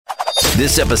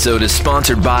This episode is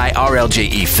sponsored by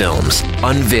RLJE Films.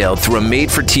 Unveiled through a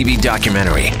made-for-TV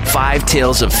documentary, 5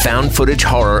 tales of found footage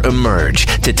horror emerge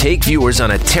to take viewers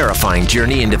on a terrifying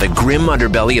journey into the grim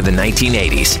underbelly of the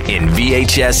 1980s in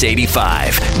VHS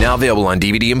 85. Now available on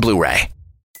DVD and Blu-ray.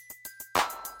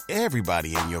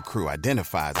 Everybody in your crew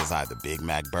identifies as either Big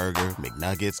Mac Burger,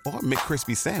 McNuggets, or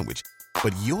McCrispy Sandwich.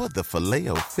 But you're the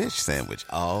Filet-O-Fish Sandwich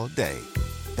all day.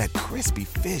 That crispy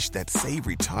fish, that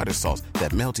savory tartar sauce,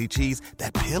 that melty cheese,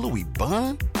 that pillowy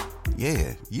bun.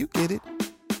 Yeah, you get it.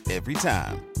 Every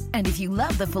time. And if you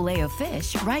love the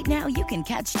Filet-O-Fish, right now you can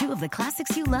catch 2 of the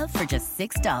classics you love for just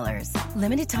 $6.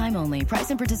 Limited time only. Price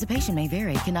and participation may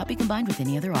vary. Cannot be combined with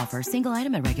any other offer. Single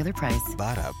item at regular price.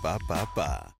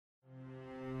 Ba-da-ba-ba-ba.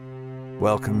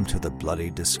 Welcome to the Bloody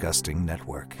Disgusting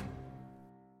Network.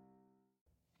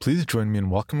 Please join me in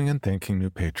welcoming and thanking new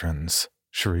patrons: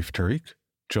 Sharif Tariq,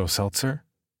 Joe Seltzer,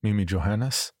 Mimi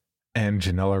Johannes, and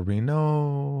Janella Reno.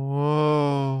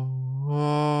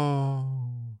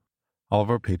 All of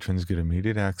our patrons get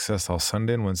immediate access all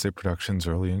Sunday and Wednesday productions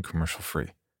early and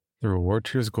commercial-free. The reward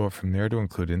tiers go up from there to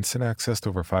include instant access to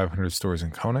over 500 stories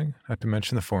and counting, not to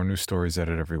mention the 4 new stories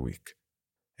added every week.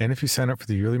 And if you sign up for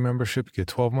the yearly membership, you get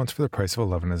 12 months for the price of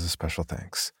 11 as a special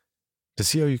thanks. To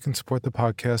see how you can support the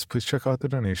podcast, please check out the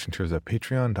donation tiers at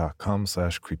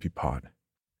patreon.com/creepypod.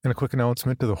 And a quick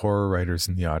announcement to the horror writers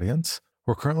in the audience.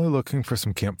 We're currently looking for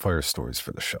some campfire stories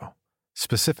for the show.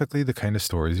 Specifically, the kind of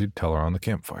stories you'd tell around the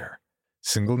campfire.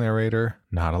 Single narrator,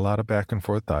 not a lot of back and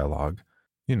forth dialogue.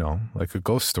 You know, like a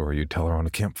ghost story you'd tell around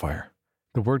a campfire.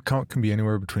 The word count can be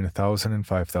anywhere between 1,000 and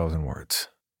 5,000 words.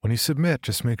 When you submit,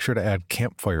 just make sure to add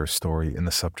campfire story in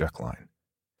the subject line.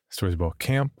 Stories about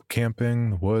camp, camping,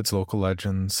 the woods, local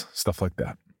legends, stuff like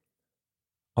that.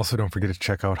 Also, don't forget to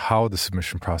check out how the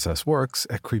submission process works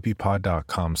at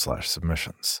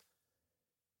creepypod.com/submissions.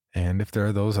 And if there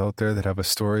are those out there that have a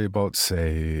story about,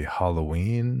 say,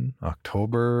 Halloween,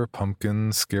 October,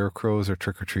 pumpkins, scarecrows, or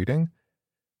trick-or-treating,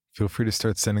 feel free to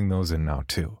start sending those in now,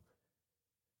 too.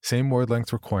 Same word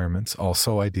length requirements,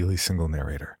 also ideally single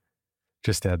narrator.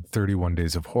 Just add 31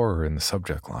 days of horror in the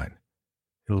subject line.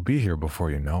 It'll be here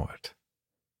before you know it.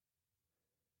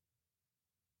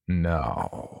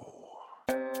 Now...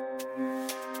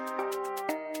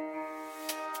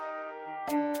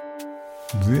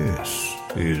 This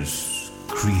is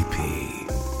Creepy,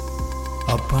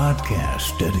 a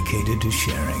podcast dedicated to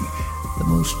sharing the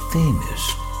most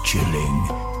famous, chilling,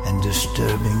 and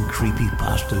disturbing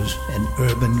creepypastas and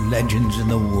urban legends in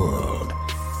the world.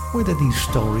 Whether these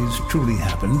stories truly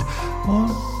happened or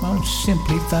are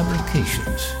simply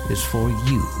fabrications is for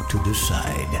you to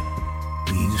decide.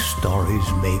 These stories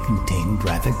may contain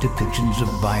graphic depictions of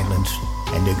violence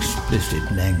and explicit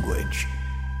language.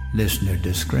 Listener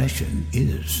discretion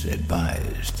is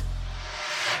advised.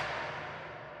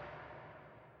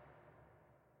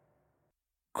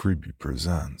 Creepy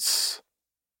presents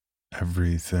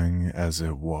Everything as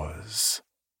It Was,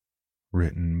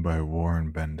 written by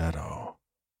Warren Benedetto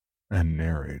and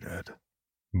narrated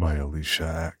by Alicia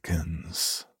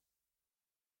Atkins.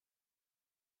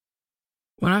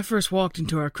 When I first walked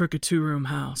into our crooked 2-room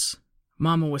house,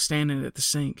 Mama was standing at the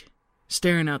sink,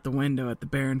 staring out the window at the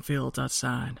barren fields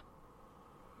outside.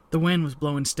 The wind was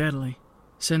blowing steadily,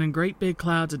 sending great big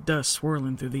clouds of dust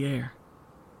swirling through the air.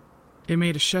 It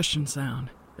made a shushing sound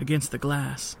against the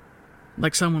glass,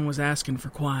 like someone was asking for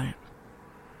quiet.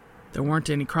 There weren't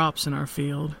any crops in our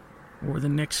field, or the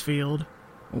next field,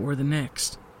 or the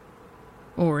next.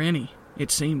 Or any,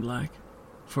 it seemed like,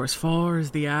 for as far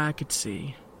as the eye could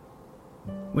see.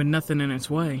 With nothing in its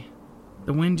way,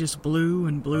 the wind just blew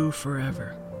and blew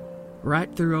forever,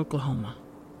 right through Oklahoma,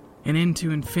 and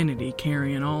into infinity,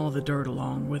 carrying all the dirt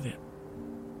along with it.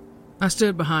 I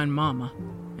stood behind Mama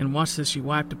and watched as she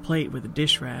wiped a plate with a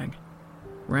dish rag,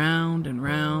 round and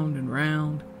round and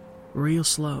round, real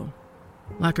slow,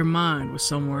 like her mind was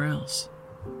somewhere else.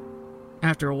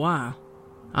 After a while,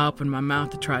 I opened my mouth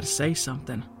to try to say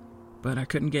something, but I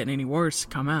couldn't get any words to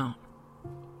come out.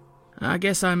 I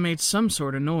guess I made some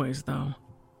sort of noise, though,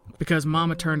 because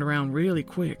Mama turned around really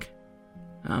quick.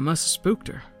 I must have spooked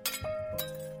her.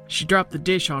 She dropped the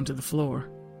dish onto the floor,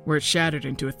 where it shattered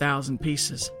into 1,000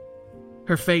 pieces.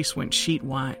 Her face went sheet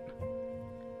white.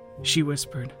 She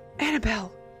whispered,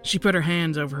 "Annabelle." She put her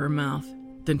hands over her mouth,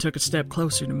 then took a step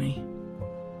closer to me.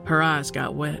 Her eyes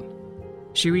got wet.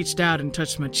 She reached out and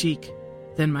touched my cheek,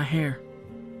 then my hair.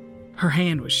 Her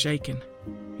hand was shaking.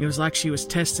 It was like she was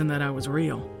testing that I was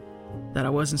real, that I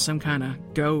wasn't some kind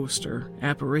of ghost or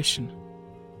apparition.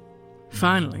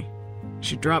 Finally,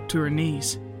 she dropped to her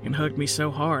knees and hugged me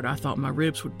so hard I thought my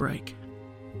ribs would break.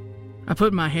 I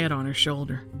put my head on her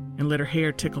shoulder and let her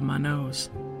hair tickle my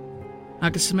nose. I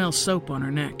could smell soap on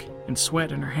her neck and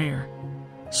sweat in her hair.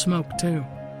 Smoke, too.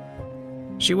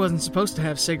 She wasn't supposed to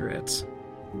have cigarettes.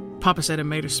 Papa said it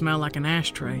made her smell like an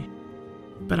ashtray,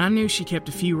 but I knew she kept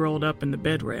a few rolled up in the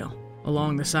bed rail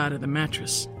along the side of the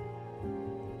mattress.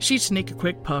 She'd sneak a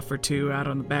quick puff or two out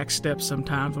on the back steps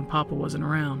sometimes when Papa wasn't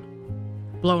around,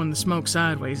 blowing the smoke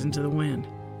sideways into the wind,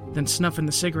 then snuffing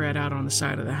the cigarette out on the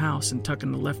side of the house and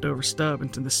tucking the leftover stub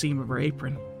into the seam of her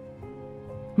apron.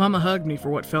 Mama hugged me for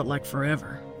what felt like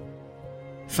forever.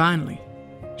 Finally,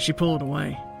 she pulled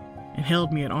away and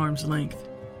held me at arm's length,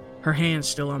 her hands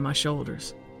still on my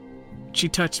shoulders. She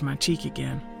touched my cheek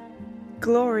again.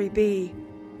 "Glory be,"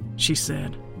 she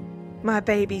said. "My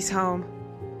baby's home."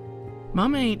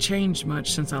 Mama ain't changed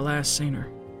much since I last seen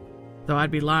her, though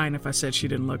I'd be lying if I said she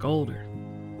didn't look older.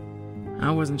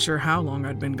 I wasn't sure how long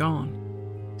I'd been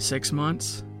gone. 6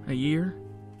 months? A year?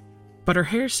 But her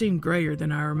hair seemed grayer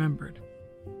than I remembered.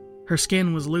 Her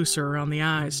skin was looser around the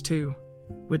eyes, too,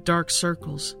 with dark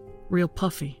circles, real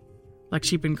puffy, like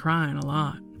she'd been crying a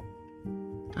lot.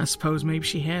 I suppose maybe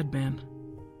she had been.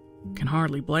 Can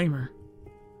hardly blame her.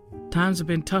 Times have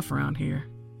been tough around here.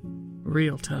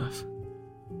 Real tough.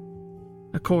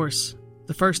 Of course,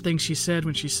 the first thing she said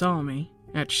when she saw me,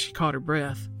 after she caught her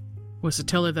breath, was to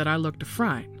tell her that I looked a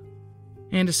fright,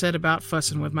 and to set about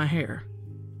fussing with my hair.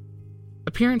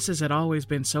 Appearances had always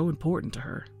been so important to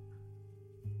her.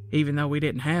 Even though we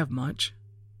didn't have much,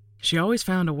 she always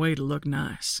found a way to look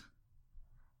nice.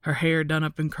 Her hair done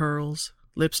up in curls,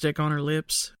 lipstick on her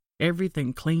lips,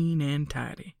 everything clean and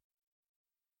tidy.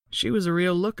 She was a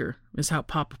real looker, is how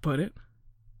Papa put it.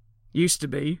 Used to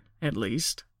be, at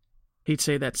least. He'd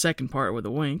say that second part with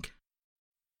a wink.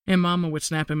 And Mama would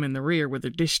snap him in the rear with her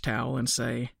dish towel and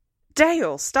say,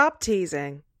 "Dale, stop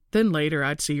teasing." Then later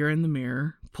I'd see her in the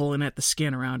mirror, pulling at the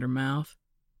skin around her mouth,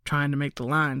 trying to make the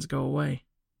lines go away.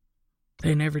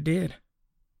 They never did.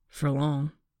 For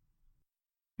long.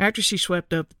 After she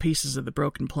swept up the pieces of the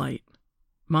broken plate,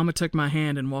 Mama took my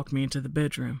hand and walked me into the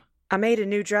bedroom. "I made a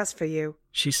new dress for you,"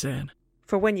 she said,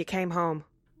 "for when you came home."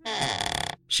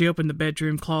 She opened the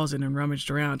bedroom closet and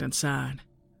rummaged around inside.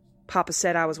 "Papa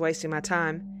said I was wasting my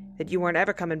time, that you weren't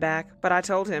ever coming back, but I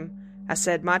told him. I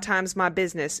said my time's my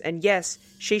business, and yes,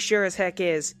 she sure as heck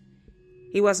is.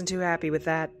 He wasn't too happy with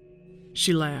that."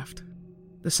 She laughed.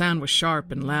 The sound was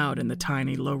sharp and loud in the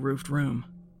tiny, low-roofed room.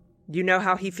 "You know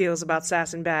how he feels about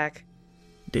sassing back."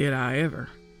 Did I ever?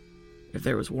 If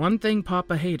there was one thing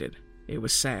Papa hated, it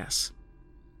was sass.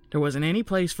 There wasn't any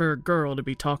place for a girl to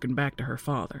be talking back to her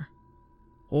father.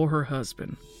 Or her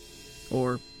husband.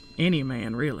 Or any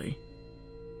man, really.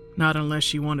 Not unless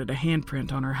she wanted a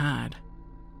handprint on her hide.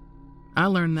 I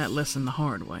learned that lesson the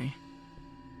hard way.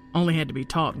 Only had to be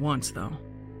taught once, though.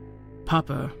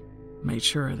 Papa made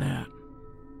sure of that.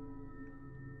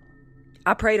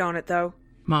 "I prayed on it, though,"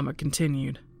 Mama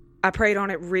continued. "I prayed on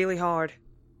it really hard."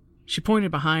 She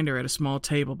pointed behind her at a small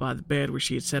table by the bed where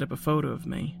she had set up a photo of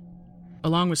me,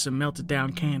 along with some melted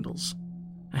down candles,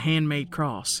 a handmade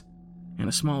cross, and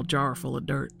a small jar full of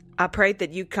dirt. "I prayed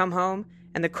that you'd come home,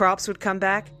 and the crops would come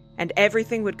back, and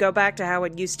everything would go back to how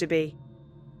it used to be.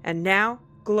 And now,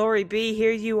 glory be,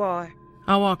 here you are."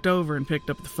 I walked over and picked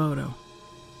up the photo.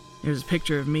 It was a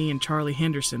picture of me and Charlie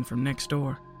Henderson from next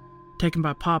door, taken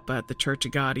by Papa at the Church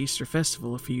of God Easter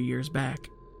Festival a few years back,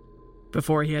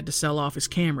 before he had to sell off his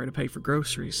camera to pay for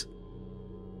groceries.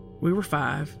 We were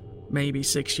 5, maybe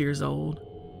 6 years old,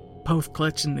 both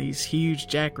clutching these huge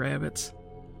jackrabbits,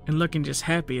 and looking just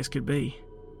happy as could be.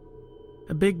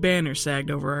 A big banner sagged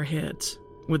over our heads,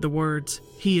 with the words,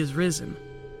 "He is risen,"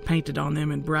 painted on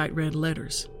them in bright red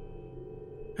letters.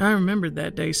 I remembered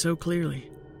that day so clearly.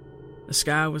 The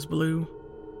sky was blue,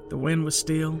 the wind was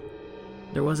still,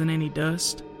 there wasn't any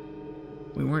dust,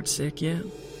 we weren't sick yet.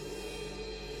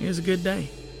 It was a good day.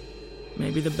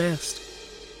 Maybe the best.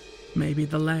 Maybe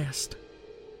the last.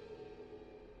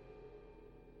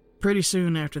 Pretty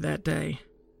soon after that day,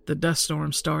 the dust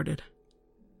storm started.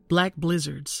 Black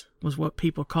blizzards was what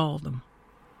people called them.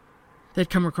 They'd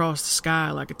come across the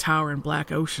sky like a towering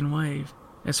black ocean wave,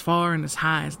 as far and as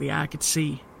high as the eye could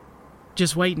see,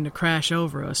 just waiting to crash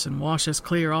over us and wash us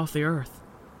clear off the earth.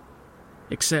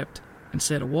 Except,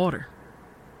 instead of water,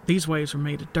 these waves were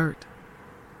made of dirt.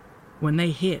 When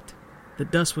they hit, the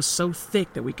dust was so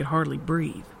thick that we could hardly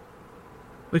breathe.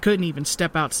 We couldn't even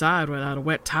step outside without a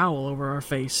wet towel over our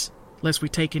face, lest we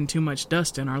take in too much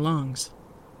dust in our lungs.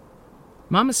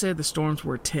 Mama said the storms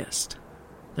were a test,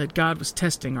 that God was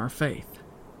testing our faith.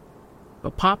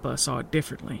 But Papa saw it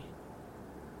differently.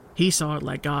 He saw it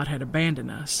like God had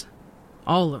abandoned us,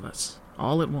 all of us,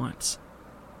 all at once.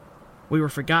 We were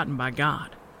forgotten by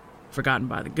God, forgotten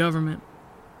by the government,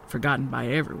 forgotten by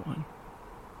everyone.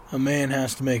 A man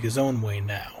has to make his own way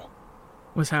now,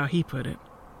 was how he put it.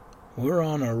 We're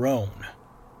on our own.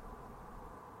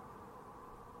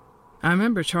 I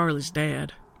remember Charlie's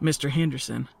dad, Mr.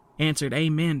 Henderson, answered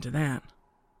amen to that.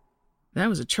 That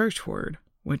was a church word,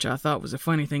 which I thought was a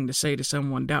funny thing to say to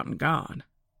someone doubting God.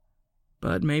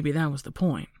 But maybe that was the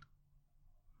point.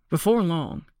 Before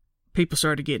long, people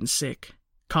started getting sick,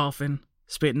 coughing,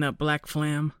 spitting up black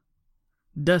phlegm.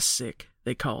 Dust sick,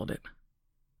 they called it.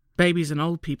 Babies and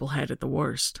old people had it the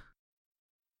worst.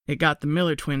 It got the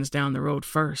Miller twins down the road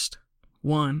first,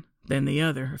 one, then the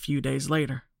other a few days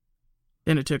later.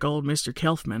 Then it took old Mr.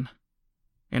 Kelfman,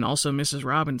 and also Mrs.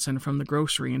 Robinson from the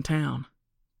grocery in town.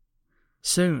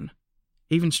 Soon,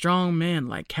 even strong men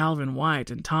like Calvin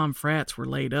White and Tom Fratz were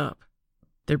laid up.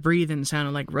 Their breathing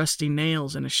sounded like rusty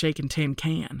nails in a shaken tin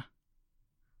can.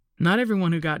 Not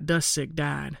everyone who got dust sick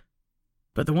died,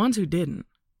 but the ones who didn't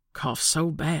coughed so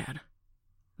bad,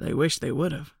 they wished they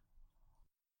would have.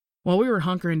 While we were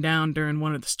hunkering down during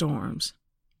one of the storms,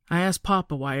 I asked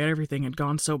Papa why everything had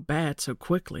gone so bad so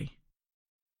quickly.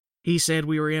 He said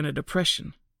we were in a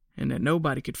depression and that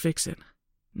nobody could fix it,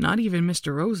 not even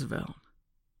Mr. Roosevelt.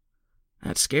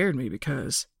 That scared me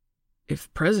because if the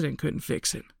president couldn't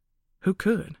fix it, who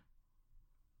could?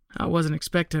 I wasn't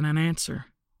expecting an answer,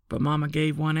 but Mama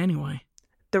gave one anyway.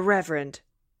 The Reverend,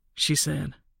 she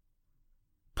said.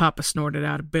 Papa snorted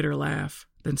out a bitter laugh,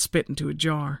 then spit into a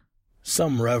jar.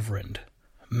 Some reverend.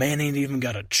 Man ain't even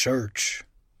got a church.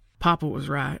 Papa was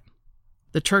right.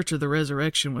 The Church of the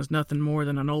Resurrection was nothing more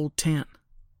than an old tent,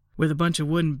 with a bunch of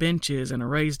wooden benches and a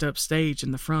raised-up stage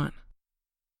in the front.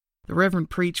 The Reverend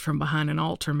preached from behind an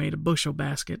altar made of bushel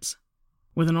baskets,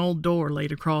 with an old door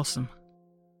laid across them.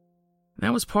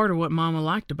 That was part of what Mama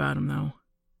liked about him, though.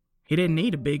 He didn't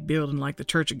need a big building like the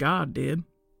Church of God did.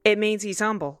 It means he's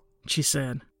humble, she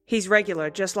said. He's regular,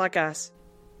 just like us.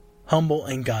 Humble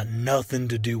ain't got nothing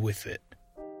to do with it,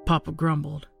 Papa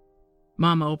grumbled.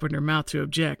 Mama opened her mouth to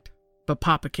object, but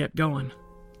Papa kept going.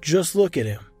 Just look at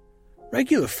him.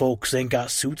 Regular folks ain't got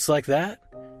suits like that.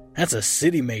 That's a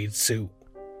city-made suit.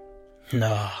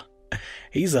 Nah,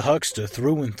 he's a huckster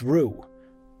through and through.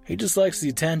 He just likes the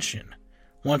attention.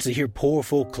 Wants to hear poor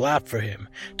folk clap for him,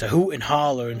 to hoot and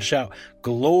holler and shout,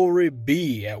 "Glory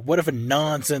be," at whatever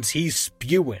nonsense he's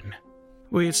spewing.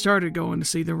 We had started going to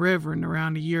see the Reverend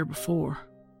around a year before.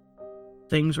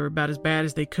 Things were about as bad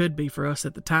as they could be for us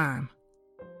at the time.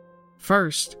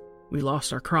 First, we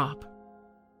lost our crop.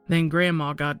 Then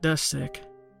Grandma got dust sick.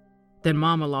 Then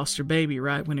Mama lost her baby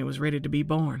right when it was ready to be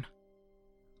born.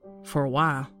 For a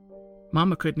while,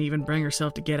 Mama couldn't even bring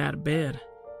herself to get out of bed.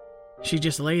 She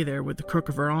just lay there with the crook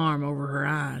of her arm over her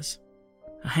eyes,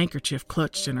 a handkerchief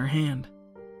clutched in her hand.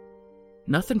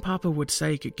 Nothing Papa would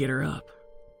say could get her up.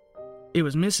 It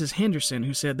was Mrs. Henderson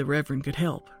who said the Reverend could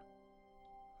help.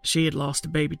 She had lost a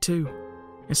baby too,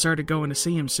 and started going to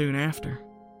see him soon after.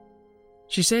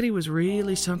 She said he was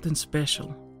really something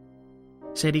special.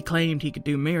 Said he claimed he could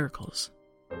do miracles.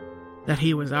 That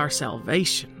he was our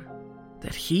salvation.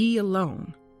 That he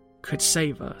alone could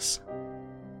save us.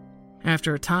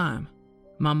 After a time,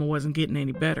 Mama wasn't getting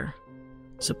any better,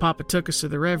 so Papa took us to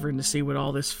the Reverend to see what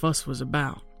all this fuss was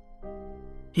about.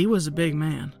 He was a big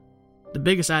man, the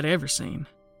biggest I'd ever seen.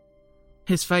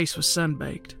 His face was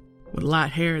sunbaked, with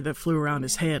light hair that flew around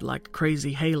his head like a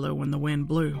crazy halo when the wind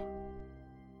blew.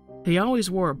 He always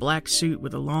wore a black suit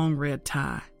with a long red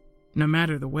tie, no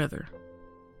matter the weather.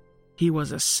 He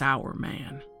was a sour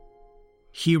man,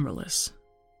 humorless.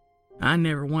 I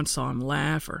never once saw him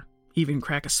laugh or even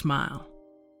crack a smile.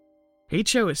 He'd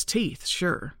show his teeth,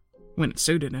 sure, when it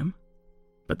suited him,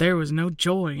 but there was no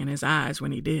joy in his eyes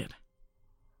when he did.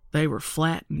 They were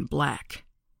flat and black,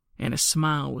 and his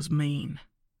smile was mean,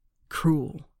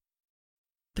 cruel.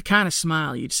 The kind of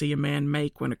smile you'd see a man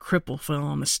make when a cripple fell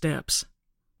on the steps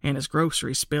and his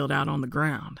groceries spilled out on the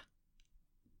ground.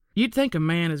 You'd think a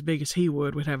man as big as he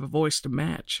would have a voice to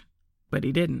match, but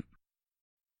he didn't.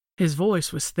 His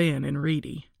voice was thin and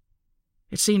reedy.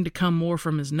 It seemed to come more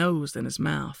from his nose than his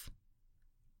mouth.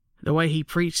 The way he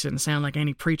preached didn't sound like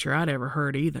any preacher I'd ever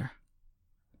heard either.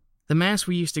 The Mass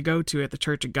we used to go to at the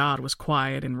Church of God was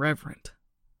quiet and reverent,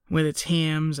 with its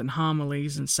hymns and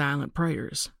homilies and silent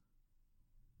prayers.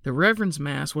 The Reverend's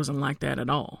Mass wasn't like that at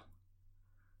all.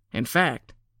 In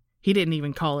fact, he didn't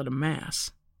even call it a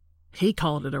Mass. He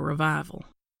called it a revival.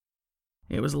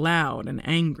 It was loud and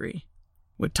angry,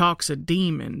 with talks of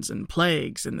demons and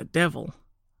plagues and the devil,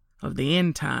 of the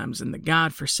end times and the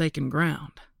God-forsaken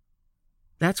ground.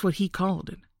 That's what he called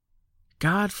it,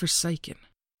 God-forsaken.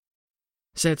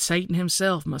 Said Satan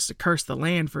himself must have cursed the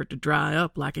land for it to dry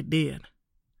up like it did.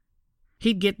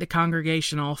 He'd get the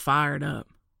congregation all fired up,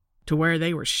 to where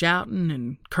they were shouting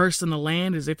and cursing the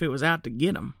land as if it was out to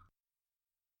get 'em.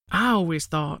 I always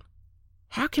thought,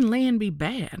 how can land be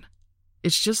bad?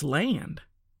 It's just land.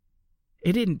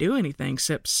 It didn't do anything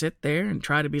except sit there and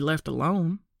try to be left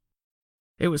alone.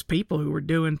 It was people who were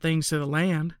doing things to the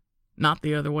land, not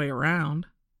the other way around.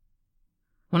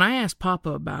 When I asked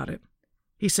Papa about it,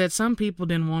 he said some people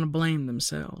didn't want to blame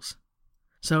themselves,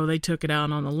 so they took it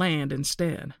out on the land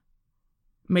instead.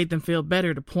 Made them feel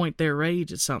better to point their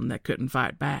rage at something that couldn't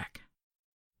fight back.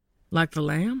 Like the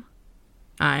lamb?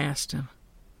 I asked him.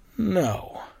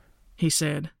 No, he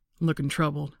said, looking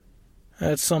troubled.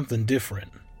 That's something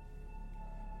different.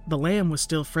 The lamb was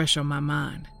still fresh on my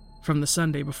mind from the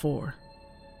Sunday before.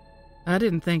 I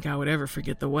didn't think I would ever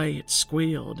forget the way it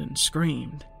squealed and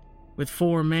screamed, with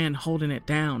 4 men holding it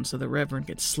down so the Reverend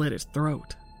could slit its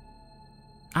throat.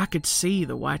 I could see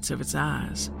the whites of its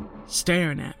eyes,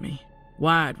 staring at me,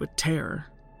 wide with terror,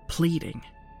 pleading.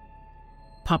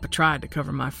 Papa tried to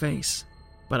cover my face,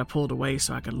 but I pulled away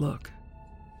so I could look.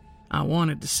 I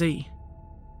wanted to see,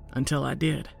 until I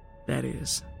did, that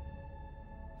is.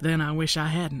 Then I wish I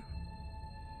hadn't.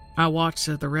 I watched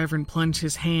as the Reverend plunged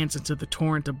his hands into the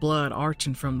torrent of blood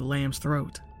arching from the lamb's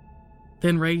throat,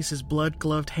 then raised his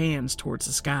blood-gloved hands towards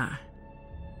the sky.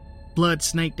 Blood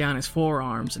snaked down his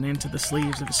forearms and into the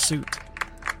sleeves of his suit.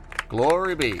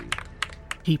 "Glory be,"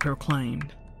 he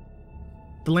proclaimed.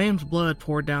 The lamb's blood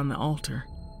poured down the altar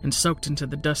and soaked into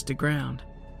the dusty ground.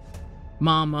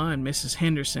 Mama and Mrs.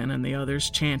 Henderson and the others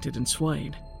chanted and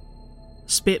swayed.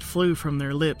 Spit flew from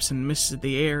their lips and misted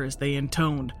the air as they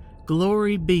intoned,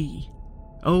 "Glory be,"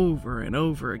 over and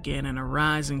over again in a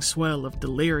rising swell of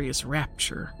delirious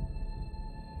rapture.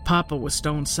 Papa was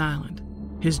stone silent,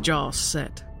 his jaws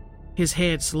set, his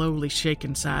head slowly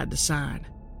shaken side to side.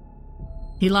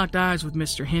 He locked eyes with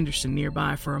Mr. Henderson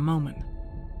nearby for a moment.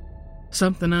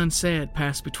 Something unsaid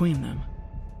passed between them.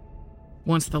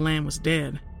 Once the lamb was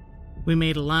dead, we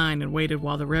made a line and waited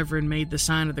while the Reverend made the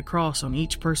sign of the cross on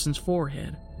each person's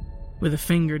forehead, with a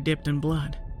finger dipped in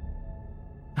blood.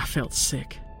 I felt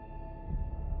sick.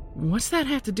 What's that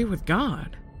have to do with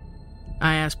God?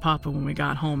 I asked Papa when we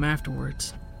got home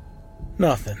afterwards.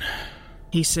 Nothing,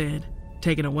 he said,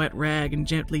 taking a wet rag and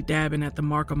gently dabbing at the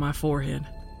mark on my forehead.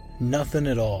 Nothing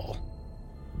at all.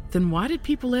 Then why did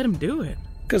people let him do it?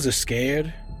 'Cause they're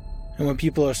scared. And when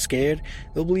people are scared,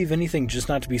 they'll believe anything just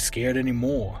not to be scared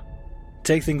anymore.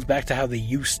 Take things back to how they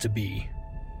used to be.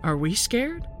 Are we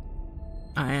scared?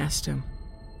 I asked him.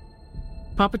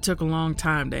 Papa took a long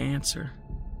time to answer.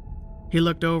 He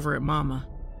looked over at Mama,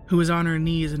 who was on her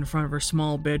knees in front of her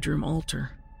small bedroom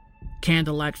altar.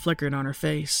 Candlelight flickered on her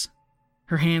face.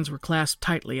 Her hands were clasped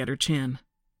tightly at her chin.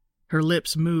 Her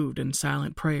lips moved in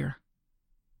silent prayer.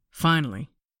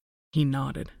 Finally, he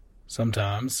nodded.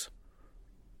 Sometimes.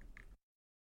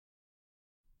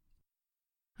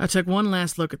 I took one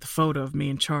last look at the photo of me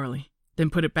and Charlie, then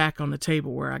put it back on the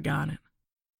table where I got it.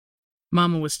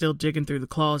 Mama was still digging through the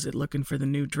closet looking for the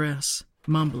new dress,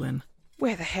 mumbling,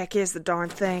 "Where the heck is the darn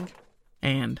thing?"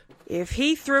 And, "If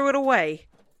he threw it away."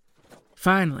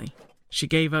 Finally, she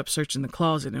gave up searching the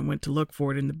closet and went to look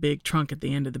for it in the big trunk at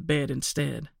the end of the bed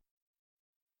instead.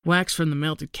 Wax from the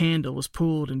melted candle was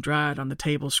pooled and dried on the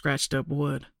table's scratched-up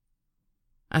wood.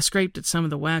 I scraped at some of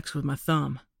the wax with my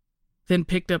thumb, then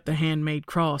picked up the handmade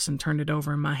cross and turned it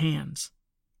over in my hands.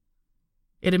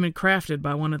 It had been crafted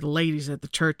by one of the ladies at the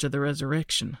Church of the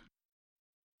Resurrection.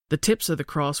 The tips of the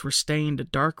cross were stained a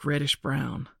dark reddish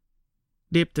brown,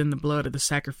 dipped in the blood of the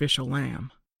sacrificial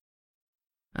lamb.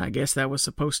 I guess that was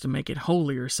supposed to make it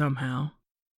holier somehow.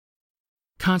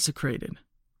 Consecrated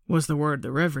was the word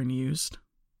the Reverend used.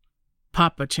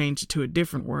 Papa changed it to a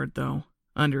different word, though,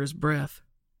 under his breath.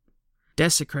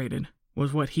 Desecrated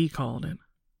was what he called it.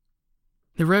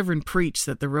 The Reverend preached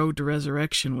that the road to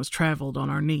resurrection was traveled on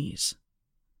our knees.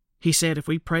 He said if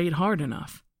we prayed hard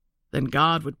enough, then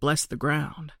God would bless the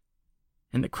ground,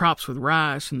 and the crops would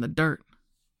rise from the dirt,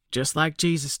 just like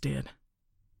Jesus did.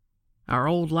 Our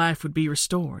old life would be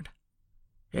restored.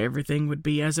 Everything would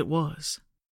be as it was.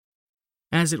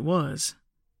 As it was,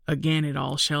 again it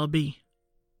all shall be,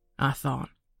 I thought,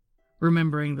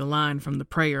 remembering the line from the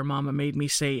prayer Mama made me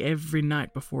say every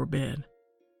night before bed.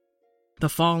 The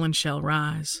fallen shall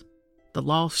rise, the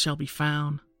lost shall be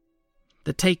found,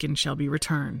 the taken shall be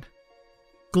returned.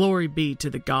 Glory be to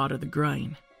the God of the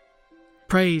grain.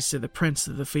 Praise to the Prince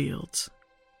of the fields.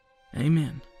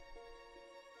 Amen.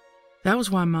 That was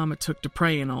why Mama took to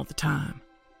praying all the time,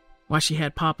 why she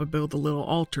had Papa build a little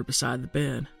altar beside the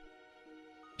bed.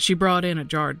 She brought in a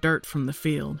jar of dirt from the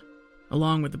field,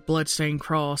 along with the blood-stained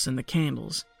cross and the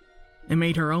candles, and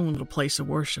made her own little place of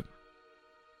worship.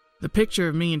 The picture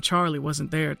of me and Charlie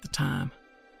wasn't there at the time.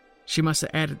 She must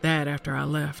have added that after I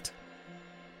left.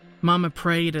 Mama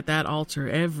prayed at that altar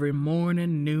every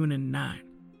morning, noon, and night,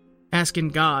 asking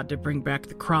God to bring back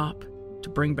the crop, to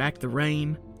bring back the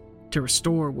rain, to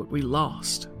restore what we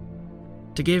lost,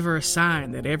 to give her a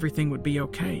sign that everything would be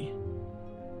okay.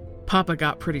 Papa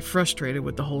got pretty frustrated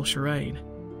with the whole charade.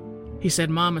 He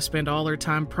said Mama spent all her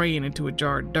time praying into a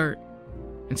jar of dirt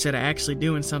instead of actually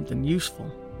doing something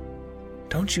useful.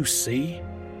 Don't you see?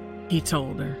 He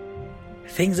told her.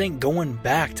 Things ain't going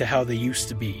back to how they used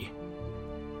to be.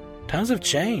 Times have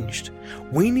changed.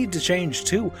 We need to change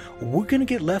too. We're gonna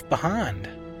get left behind.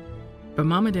 But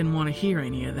Mama didn't want to hear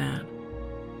any of that.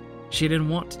 She didn't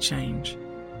want to change.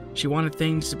 She wanted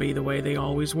things to be the way they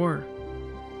always were.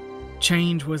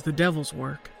 Change was the devil's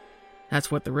work.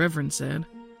 That's what the Reverend said.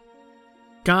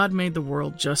 God made the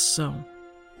world just so,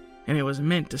 and it was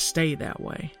meant to stay that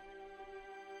way.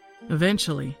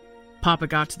 Eventually, Papa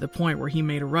got to the point where he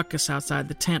made a ruckus outside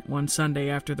the tent one Sunday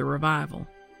after the revival,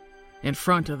 in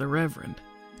front of the Reverend.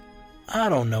 I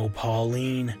don't know,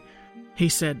 Pauline, he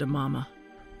said to Mama.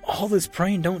 All this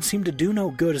praying don't seem to do no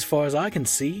good as far as I can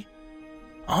see.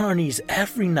 On our knees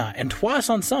every night and twice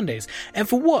on Sundays, and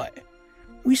for what?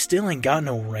 We still ain't got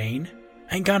no rain,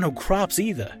 ain't got no crops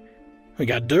either. We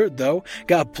got dirt though,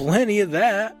 got plenty of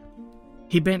that.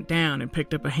 He bent down and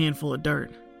picked up a handful of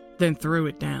dirt, then threw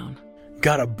it down.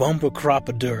 Got a bumper crop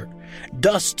of dirt.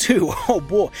 Dust too, oh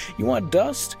boy, you want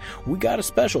dust? We got a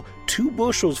special 2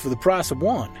 bushels for the price of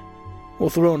 1. We'll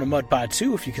throw in a mud pie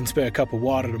too if you can spare a cup of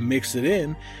water to mix it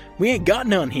in. We ain't got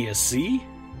none here, see?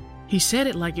 He said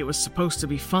it like it was supposed to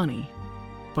be funny,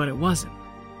 but it wasn't.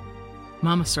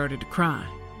 Mama started to cry.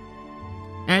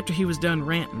 After he was done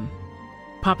ranting,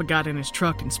 Papa got in his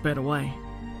truck and sped away,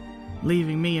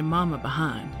 leaving me and Mama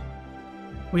behind.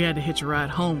 We had to hitch a ride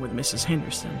home with Mrs.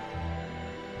 Henderson.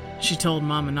 She told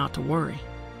Mama not to worry,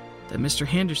 that Mr.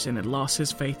 Henderson had lost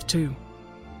his faith too.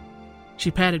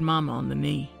 She patted Mama on the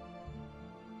knee.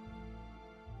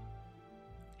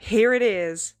 Here it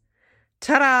is.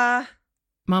 Ta-da!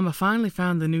 Mama finally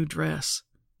found the new dress,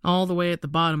 all the way at the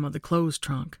bottom of the clothes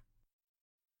trunk.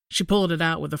 She pulled it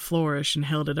out with a flourish and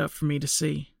held it up for me to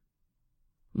see.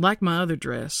 Like my other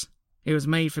dress, it was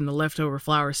made from the leftover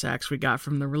flour sacks we got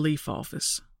from the relief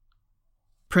office.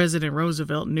 President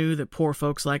Roosevelt knew that poor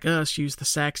folks like us used the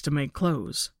sacks to make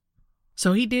clothes,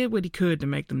 so he did what he could to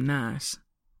make them nice.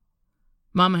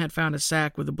 Mama had found a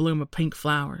sack with a bloom of pink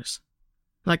flowers,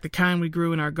 like the kind we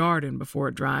grew in our garden before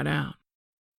it dried out.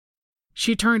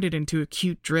 She turned it into a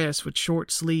cute dress with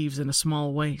short sleeves and a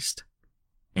small waist,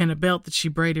 and a belt that she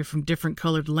braided from different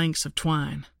colored lengths of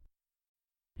twine.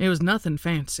 It was nothing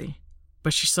fancy,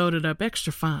 but she sewed it up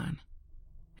extra fine.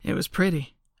 It was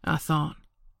pretty, I thought.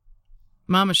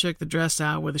 Mama shook the dress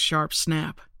out with a sharp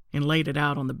snap and laid it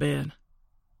out on the bed.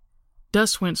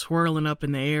 Dust went swirling up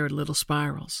in the air in little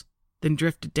spirals, then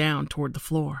drifted down toward the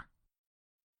floor.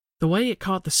 The way it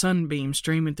caught the sunbeam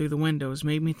streaming through the windows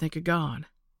made me think of God.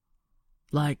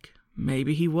 Like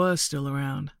maybe he was still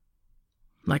around.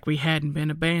 Like we hadn't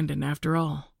been abandoned after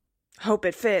all. Hope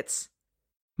it fits,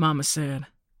 Mama said.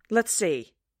 Let's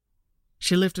see.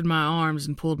 She lifted my arms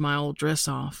and pulled my old dress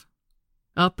off,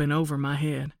 up and over my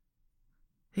head.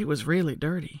 It was really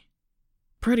dirty.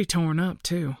 Pretty torn up,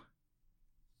 too.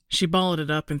 She balled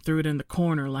it up and threw it in the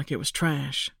corner like it was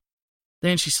trash.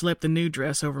 Then she slipped the new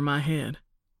dress over my head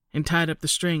and tied up the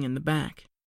string in the back.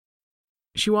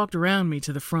 She walked around me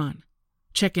to the front,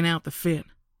 checking out the fit,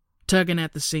 tugging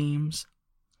at the seams,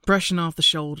 brushing off the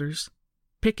shoulders,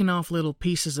 picking off little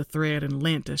pieces of thread and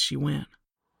lint as she went.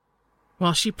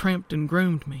 While she primped and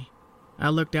groomed me, I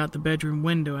looked out the bedroom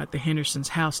window at the Hendersons'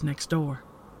 house next door.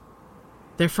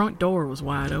 Their front door was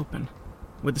wide open,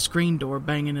 with the screen door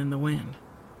banging in the wind.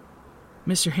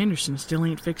 Mr. Henderson still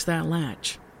ain't fixed that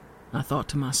latch, I thought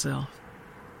to myself.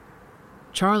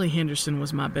 Charlie Henderson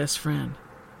was my best friend.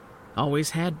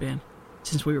 Always had been,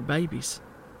 since we were babies.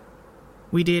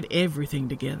 We did everything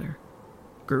together.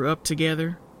 Grew up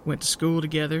together, went to school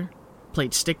together,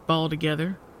 played stickball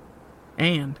together,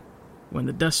 and when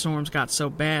the dust storms got so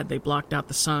bad they blocked out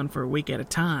the sun for a week at a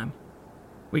time,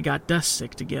 we got dust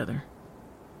sick together.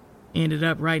 Ended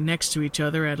up right next to each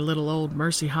other at a little old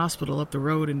Mercy hospital up the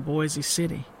road in Boise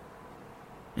City.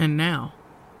 And now,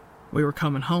 we were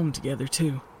coming home together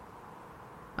too.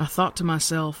 I thought to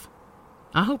myself,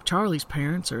 I hope Charlie's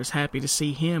parents are as happy to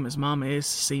see him as Mama is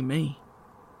to see me.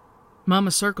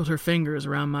 Mama circled her fingers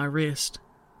around my wrist,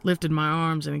 lifted my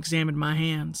arms and examined my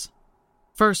hands.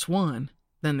 First one,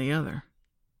 then the other.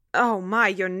 Oh my,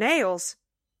 your nails!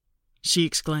 She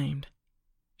exclaimed.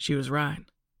 She was right.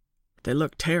 They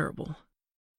looked terrible.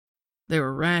 They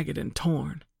were ragged and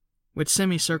torn, with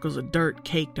semicircles of dirt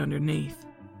caked underneath.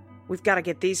 We've got to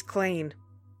get these clean.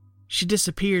 She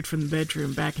disappeared from the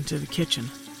bedroom back into the kitchen.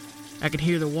 I could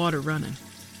hear the water running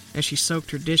as she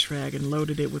soaked her dish rag and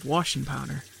loaded it with washing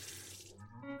powder.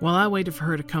 While I waited for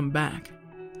her to come back,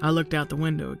 I looked out the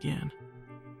window again.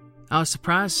 I was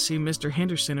surprised to see Mr.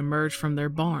 Henderson emerge from their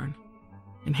barn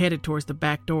and headed towards the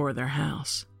back door of their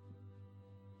house.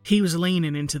 He was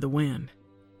leaning into the wind,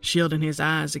 shielding his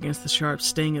eyes against the sharp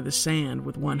sting of the sand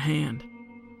with one hand.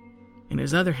 In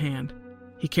his other hand,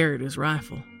 he carried his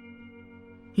rifle.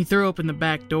 He threw open the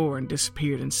back door and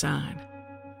disappeared inside.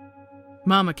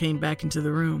 Mama came back into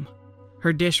the room,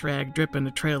 her dish rag dripping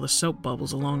a trail of soap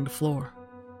bubbles along the floor.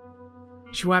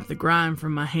 She wiped the grime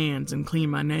from my hands and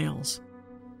cleaned my nails,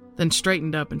 then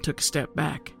straightened up and took a step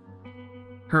back.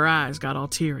 Her eyes got all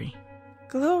teary.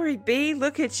 Glory be,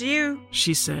 look at you,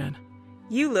 she said.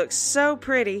 You look so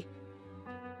pretty.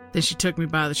 Then she took me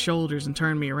by the shoulders and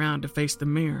turned me around to face the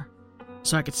mirror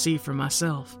so I could see for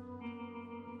myself.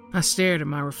 I stared at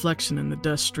my reflection in the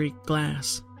dust-streaked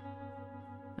glass.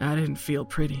 I didn't feel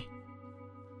pretty.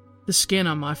 The skin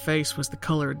on my face was the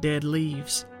color of dead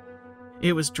leaves.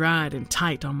 It was dried and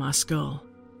tight on my skull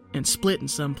and split in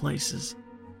some places,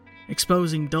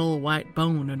 exposing dull white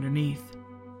bone underneath.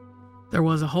 There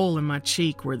was a hole in my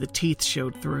cheek where the teeth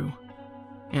showed through,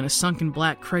 and a sunken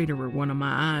black crater where one of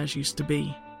my eyes used to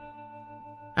be.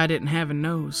 I didn't have a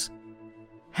nose.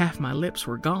 Half my lips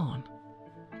were gone.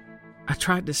 I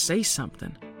tried to say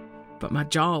something, but my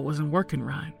jaw wasn't working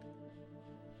right.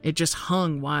 It just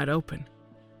hung wide open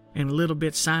and a little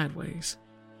bit sideways.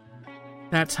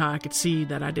 That's how I could see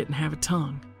that I didn't have a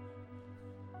tongue.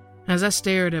 As I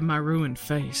stared at my ruined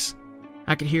face,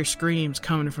 I could hear screams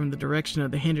coming from the direction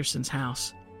of the Hendersons'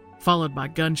 house, followed by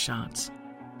gunshots.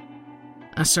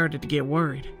 I started to get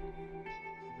worried.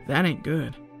 That ain't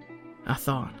good, I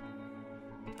thought.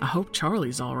 I hope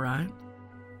Charlie's all right.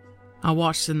 I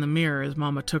watched in the mirror as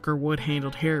Mama took her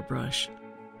wood-handled hairbrush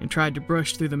and tried to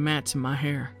brush through the mats in my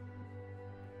hair.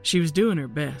 She was doing her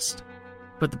best,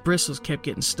 but the bristles kept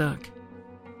getting stuck.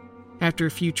 After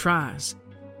a few tries,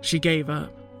 she gave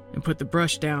up and put the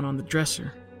brush down on the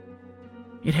dresser.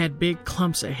 It had big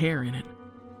clumps of hair in it,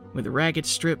 with ragged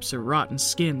strips of rotten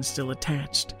skin still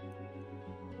attached.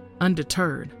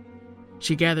 Undeterred,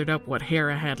 she gathered up what hair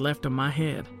I had left on my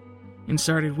head and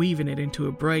started weaving it into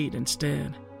a braid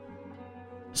instead.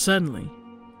 Suddenly,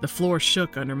 the floor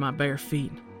shook under my bare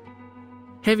feet.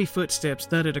 Heavy footsteps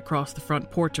thudded across the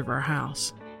front porch of our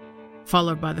house,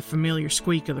 followed by the familiar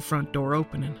squeak of the front door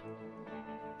opening.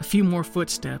 A few more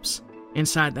footsteps,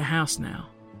 inside the house now.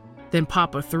 Then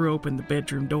Papa threw open the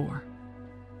bedroom door.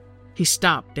 He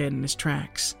stopped dead in his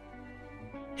tracks.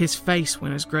 His face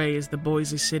went as gray as the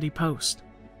Boise City Post.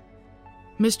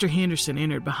 Mr. Henderson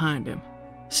entered behind him,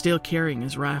 still carrying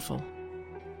his rifle.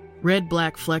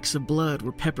 Red-black flecks of blood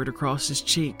were peppered across his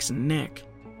cheeks and neck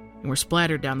and were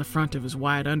splattered down the front of his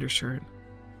wide undershirt.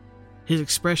 His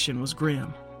expression was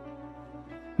grim.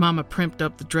 Mama primped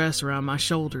up the dress around my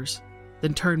shoulders,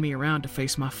 then turned me around to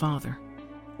face my father.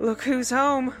 Look who's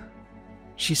home,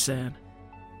 she said.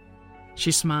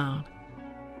 She smiled.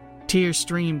 Tears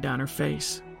streamed down her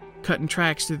face, cutting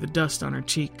tracks through the dust on her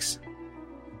cheeks.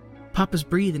 Papa's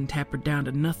breathing tapered down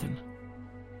to nothing.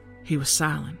 He was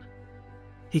silent.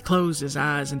 He closed his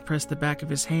eyes and pressed the back of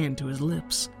his hand to his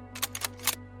lips.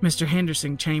 Mr.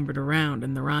 Henderson chambered around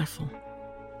in the rifle.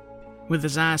 With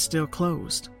his eyes still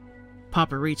closed,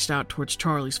 Papa reached out towards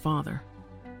Charlie's father.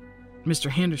 Mr.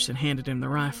 Henderson handed him the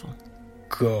rifle.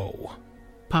 Go,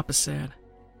 Papa said.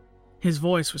 His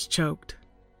voice was choked,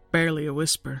 barely a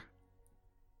whisper.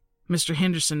 Mr.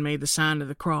 Henderson made the sign of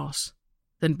the cross,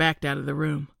 then backed out of the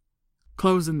room,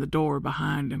 closing the door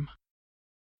behind him.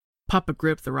 Papa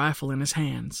gripped the rifle in his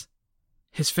hands,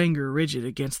 his finger rigid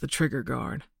against the trigger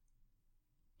guard.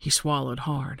 He swallowed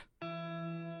hard.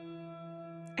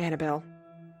 Annabelle,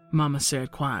 Mama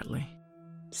said quietly.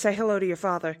 Say hello to your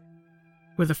father.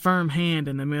 With a firm hand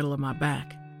in the middle of my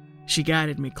back, she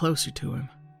guided me closer to him.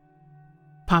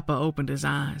 Papa opened his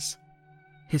eyes.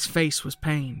 His face was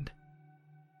pained.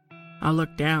 I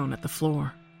looked down at the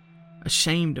floor,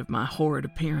 ashamed of my horrid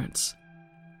appearance.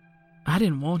 I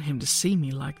didn't want him to see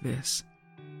me like this.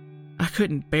 I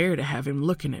couldn't bear to have him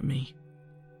looking at me.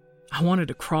 I wanted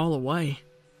to crawl away,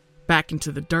 back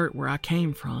into the dirt where I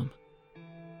came from.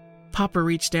 Papa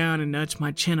reached down and nudged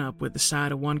my chin up with the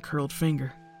side of one curled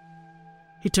finger.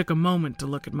 He took a moment to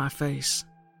look at my face.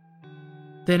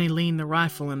 Then he leaned the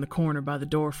rifle in the corner by the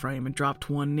doorframe and dropped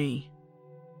to one knee.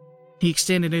 He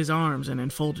extended his arms and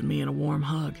enfolded me in a warm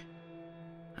hug.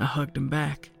 I hugged him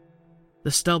back. The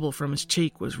stubble from his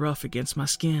cheek was rough against my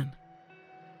skin,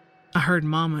 I heard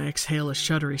Mama exhale a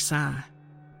shuddery sigh.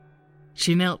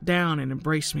 She knelt down and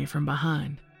embraced me from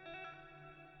behind.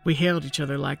 We held each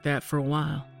other like that for a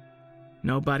while,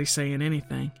 nobody saying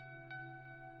anything.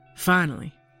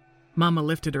 Finally, Mama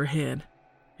lifted her head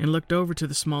and looked over to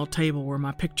the small table where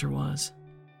my picture was.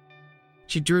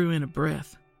 She drew in a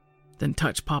breath, then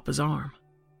touched Papa's arm.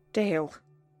 Dale,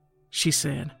 she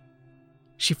said.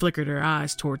 She flickered her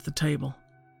eyes towards the table.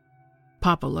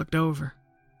 Papa looked over.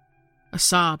 A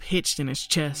sob hitched in his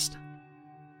chest.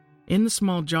 In the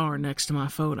small jar next to my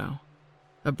photo,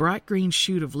 a bright green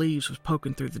shoot of leaves was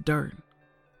poking through the dirt.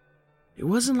 It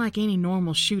wasn't like any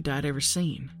normal shoot I'd ever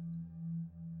seen.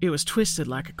 It was twisted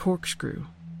like a corkscrew,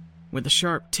 with a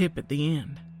sharp tip at the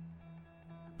end.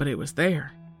 But it was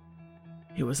there.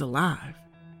 It was alive.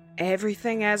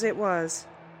 Everything as it was,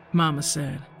 Mama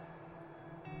said.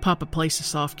 Papa placed a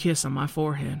soft kiss on my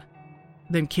forehead,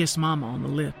 then kissed Mama on the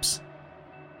lips.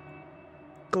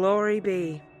 Glory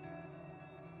be.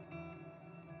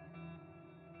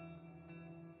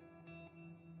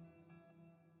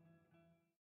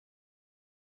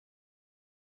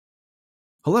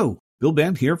 Hello, Bill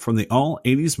Band here from the All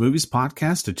 80s Movies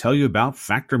podcast to tell you about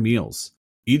Factor Meals.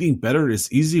 Eating better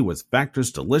is easy with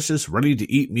Factor's delicious,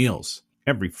 ready-to-eat meals.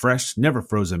 Every fresh,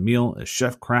 never-frozen meal is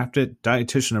chef-crafted,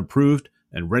 dietitian-approved,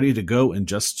 and ready to go in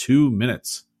just 2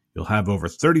 minutes. You'll have over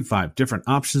 35 different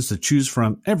options to choose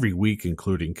from every week,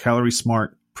 including Calorie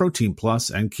Smart, Protein Plus,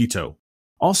 and Keto.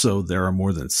 Also, there are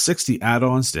more than 60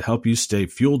 add-ons to help you stay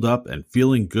fueled up and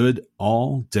feeling good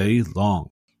all day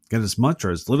long. Get as much or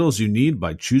as little as you need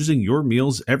by choosing your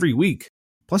meals every week.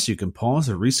 Plus, you can pause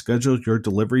or reschedule your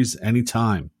deliveries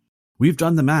anytime. We've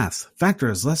done the math. Factor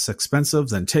is less expensive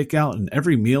than takeout, and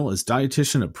every meal is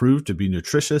dietitian approved to be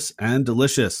nutritious and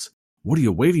delicious. What are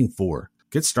you waiting for?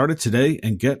 Get started today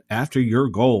and get after your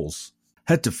goals.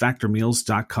 Head to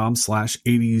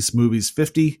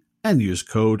factormeals.com/80smovies50 and use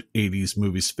code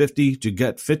 80smovies50 to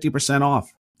get 50%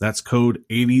 off. That's code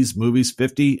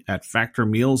 80smovies50 at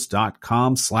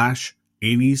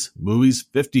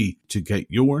factormeals.com/80smovies50 to get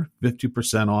your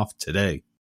 50% off today.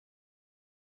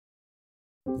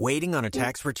 Waiting on a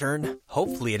tax return?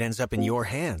 Hopefully it ends up in your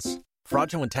hands.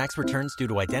 Fraudulent tax returns due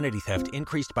to identity theft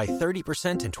increased by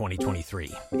 30% in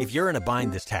 2023. If you're in a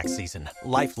bind this tax season,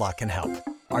 LifeLock can help.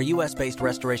 Our U.S.-based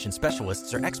restoration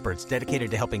specialists are experts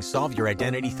dedicated to helping solve your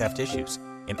identity theft issues.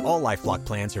 And all LifeLock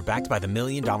plans are backed by the $1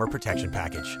 Million Protection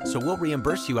Package. So we'll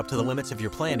reimburse you up to the limits of your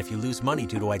plan if you lose money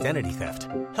due to identity theft.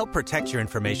 Help protect your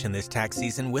information this tax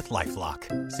season with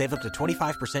LifeLock. Save up to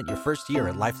 25% your first year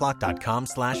at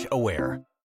LifeLock.com/aware.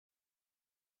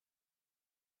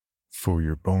 For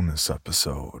your bonus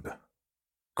episode,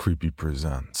 Creepy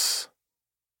presents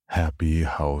Happy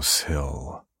House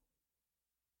Hill.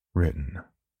 Written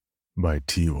by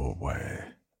Tio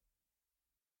Wei.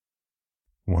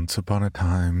 Once upon a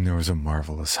time, there was a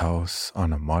marvelous house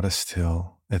on a modest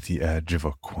hill at the edge of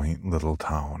a quaint little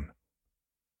town.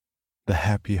 The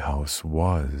happy house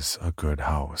was a good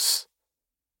house.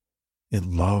 It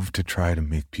loved to try to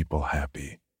make people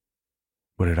happy,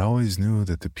 but it always knew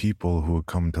that the people who would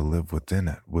come to live within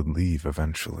it would leave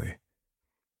eventually.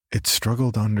 It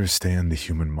struggled to understand the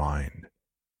human mind.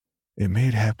 It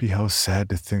made Happy House sad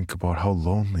to think about how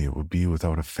lonely it would be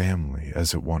without a family,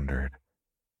 as it wondered.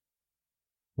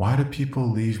 Why do people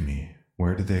leave me?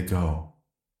 Where do they go?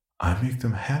 I make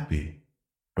them happy,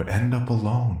 but end up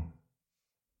alone.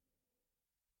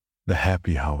 The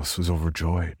Happy House was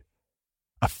overjoyed.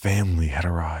 A family had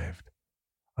arrived.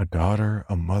 A daughter,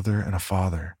 a mother, and a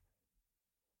father.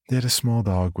 They had a small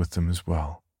dog with them as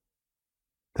well.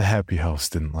 The Happy House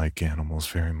didn't like animals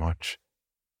very much.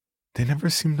 They never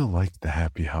seemed to like the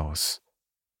Happy House,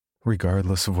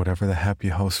 regardless of whatever the Happy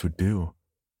House would do.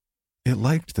 It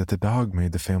liked that the dog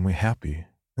made the family happy,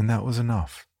 and that was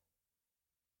enough.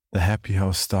 The Happy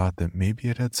House thought that maybe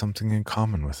it had something in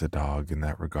common with the dog in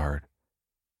that regard.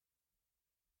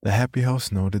 The Happy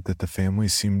House noted that the family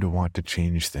seemed to want to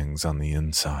change things on the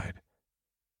inside.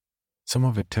 Some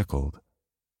of it tickled,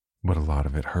 but a lot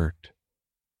of it hurt.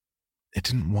 It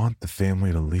didn't want the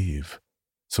family to leave,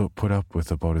 so it put up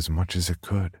with about as much as it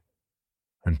could,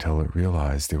 until it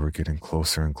realized they were getting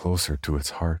closer and closer to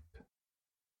its heart.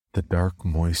 The dark,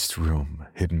 moist room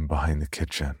hidden behind the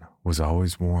kitchen was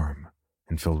always warm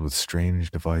and filled with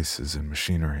strange devices and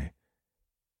machinery.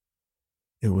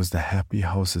 It was the Happy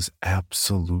House's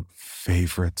absolute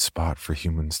favorite spot for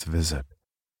humans to visit,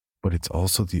 but it's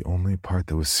also the only part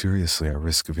that was seriously at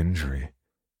risk of injury.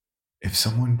 If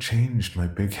someone changed my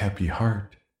big happy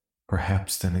heart,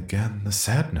 perhaps then again the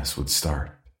sadness would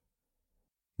start.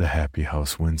 The Happy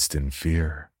House winced in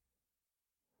fear.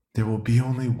 There will be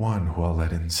only one who I'll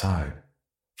let inside,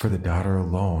 For the daughter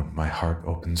alone, my heart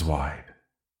opens wide.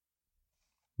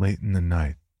 Late in the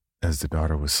night, as the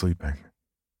daughter was sleeping,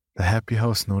 the happy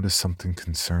house noticed something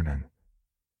concerning.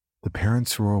 The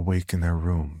parents were awake in their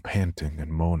room, panting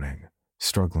and moaning,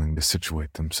 struggling to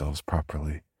situate themselves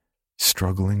properly,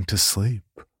 struggling to sleep.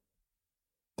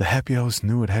 The happy house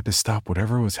knew it had to stop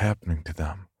whatever was happening to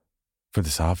them, for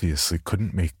this obviously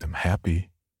couldn't make them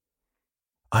happy.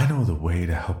 I know the way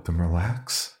to help them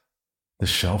relax. The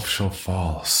shelf shall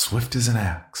fall swift as an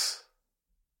axe.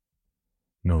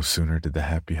 No sooner did the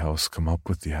happy house come up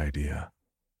with the idea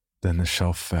than the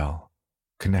shelf fell,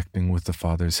 connecting with the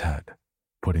father's head,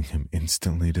 putting him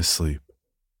instantly to sleep.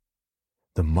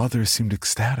 The mother seemed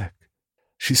ecstatic.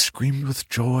 She screamed with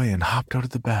joy and hopped out of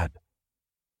the bed.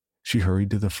 She hurried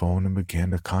to the phone and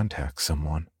began to contact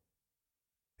someone.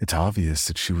 It's obvious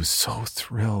that she was so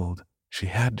thrilled she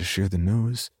had to share the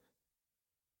news.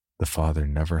 The father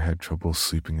never had trouble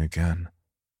sleeping again.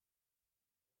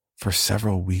 For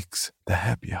several weeks, the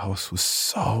happy house was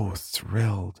so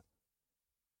thrilled.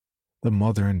 The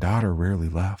mother and daughter rarely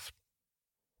left.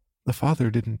 The father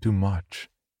didn't do much.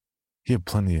 He had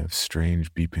plenty of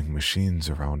strange beeping machines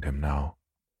around him now.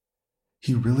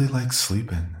 He really liked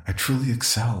sleeping. I truly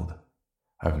excelled.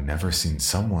 I've never seen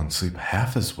someone sleep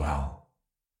half as well.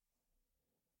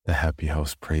 The happy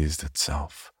house praised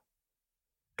itself.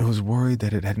 It was worried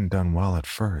that it hadn't done well at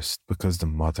first because the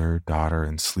mother, daughter,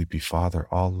 and sleepy father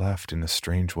all left in a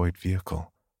strange white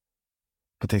vehicle.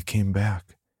 But they came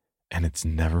back, and it's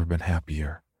never been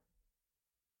happier.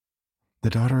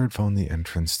 The daughter had found the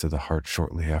entrance to the heart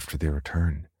shortly after they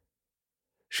returned.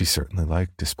 She certainly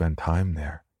liked to spend time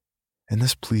there, and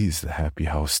this pleased the happy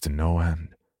house to no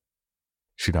end.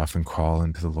 She'd often crawl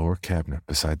into the lower cabinet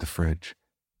beside the fridge.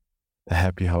 The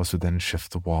happy house would then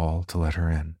shift the wall to let her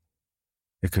in.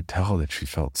 It could tell that she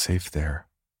felt safe there.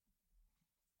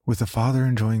 With the father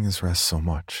enjoying his rest so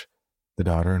much, the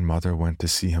daughter and mother went to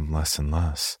see him less and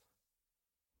less.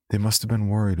 They must have been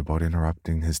worried about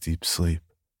interrupting his deep sleep.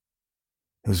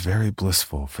 It was very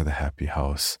blissful for the happy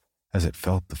house as it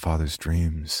felt the father's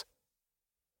dreams.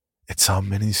 It saw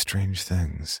many strange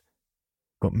things,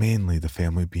 but mainly the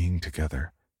family being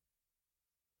together.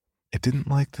 It didn't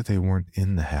like that they weren't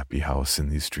in the happy house in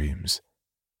these dreams,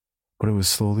 but it was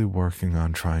slowly working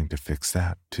on trying to fix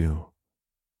that too.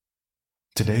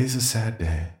 Today's a sad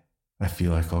day. I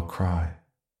feel like I'll cry.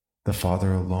 The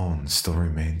father alone still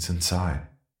remains inside.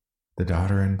 The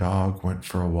daughter and dog went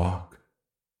for a walk.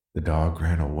 The dog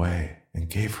ran away and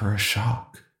gave her a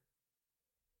shock.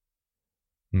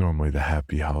 Normally the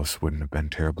happy house wouldn't have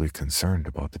been terribly concerned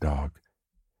about the dog,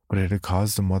 but it had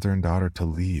caused the mother and daughter to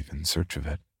leave in search of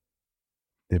it.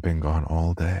 They'd been gone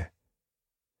all day.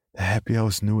 The happy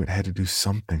house knew it had to do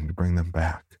something to bring them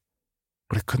back,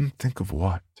 but it couldn't think of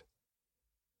what.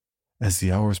 As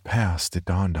the hours passed, it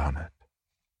dawned on it.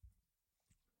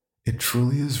 It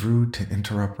truly is rude to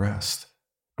interrupt rest,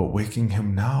 but waking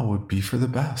him now would be for the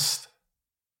best.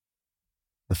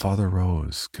 The father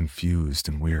rose, confused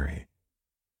and weary.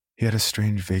 He had a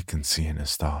strange vacancy in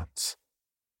his thoughts.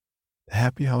 The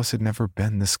happy house had never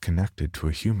been this connected to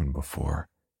a human before.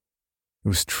 It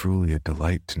was truly a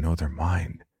delight to know their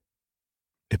mind.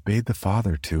 It bade the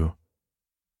father to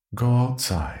go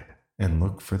outside and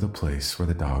look for the place where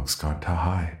the dog's got to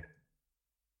hide.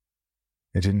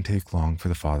 It didn't take long for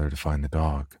the father to find the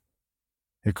dog.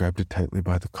 It grabbed it tightly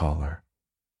by the collar.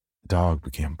 The dog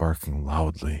began barking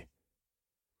loudly.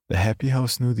 The happy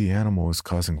house knew the animal was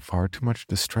causing far too much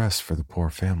distress for the poor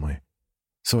family,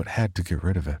 so it had to get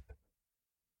rid of it.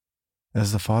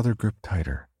 As the father gripped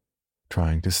tighter,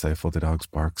 trying to stifle the dog's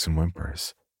barks and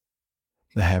whimpers,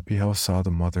 the happy house saw the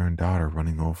mother and daughter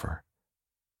running over.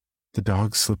 The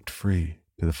dog slipped free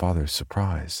to the father's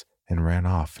surprise and ran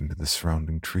off into the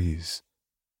surrounding trees.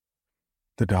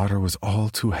 The daughter was all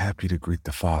too happy to greet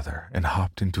the father and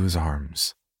hopped into his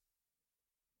arms.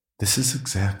 This is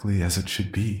exactly as it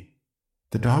should be.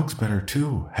 The dog's better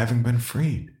too, having been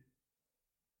freed.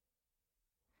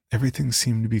 Everything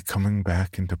seemed to be coming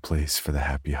back into place for the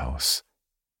happy house,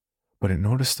 but it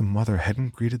noticed the mother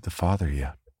hadn't greeted the father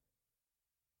yet.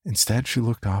 Instead, she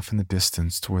looked off in the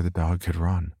distance to where the dog had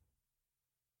run.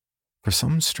 For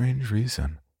some strange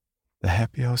reason, the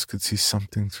happy house could see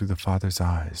something through the father's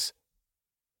eyes,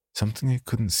 something it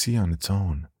couldn't see on its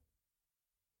own.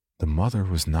 The mother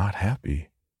was not happy.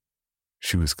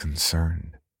 She was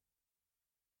concerned.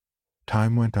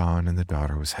 Time went on and the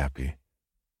daughter was happy.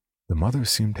 The mother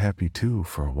seemed happy too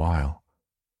for a while.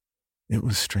 It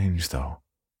was strange though.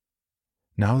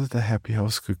 Now that the happy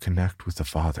house could connect with the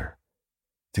father,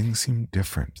 things seemed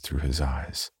different through his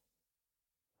eyes.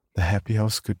 The happy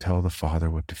house could tell the father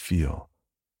what to feel,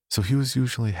 so he was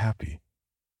usually happy.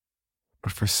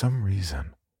 But for some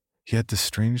reason, he had the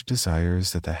strange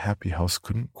desires that the happy house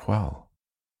couldn't quell.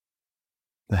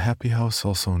 The happy house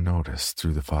also noticed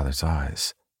through the father's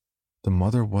eyes the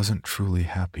mother wasn't truly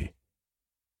happy.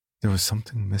 There was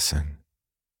something missing.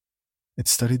 It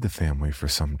studied the family for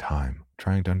some time,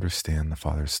 trying to understand the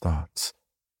father's thoughts.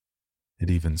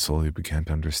 It even slowly began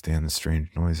to understand the strange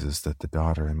noises that the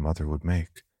daughter and mother would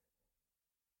make.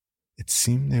 It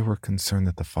seemed they were concerned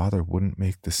that the father wouldn't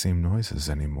make the same noises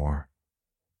anymore.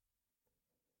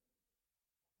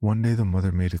 One day the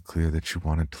mother made it clear that she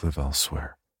wanted to live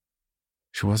elsewhere.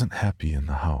 She wasn't happy in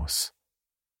the house.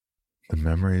 The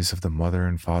memories of the mother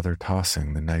and father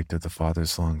tossing the night of the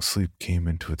father's long sleep came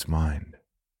into its mind.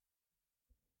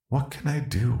 What can I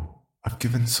do? I've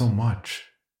given so much.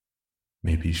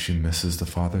 Maybe she misses the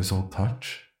father's old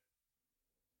touch?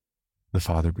 The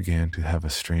father began to have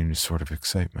a strange sort of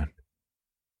excitement.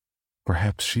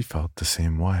 Perhaps she felt the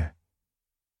same way.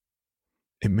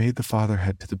 It made the father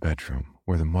head to the bedroom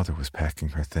where the mother was packing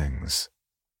her things.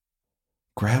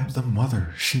 Grab the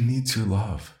mother, she needs your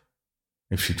love.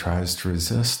 If she tries to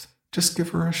resist, just give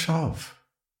her a shove.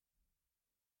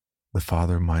 The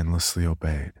father mindlessly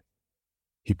obeyed.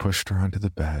 He pushed her onto the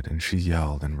bed and she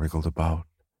yelled and wriggled about.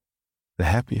 The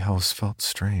happy house felt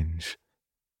strange.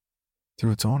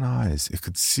 Through its own eyes, it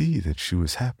could see that she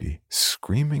was happy,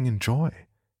 screaming in joy.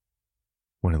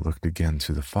 When it looked again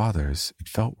through the father's, it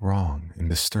felt wrong and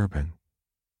disturbing.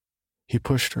 He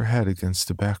pushed her head against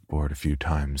the backboard a few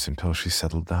times until she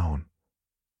settled down.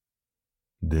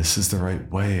 This is the right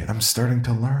way. I'm starting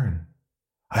to learn.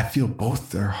 I feel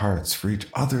both their hearts for each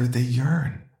other they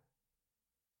yearn.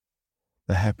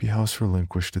 The happy house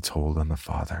relinquished its hold on the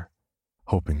father,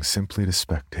 hoping simply to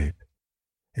spectate.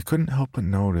 It couldn't help but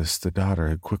notice the daughter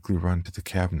had quickly run to the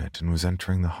cabinet and was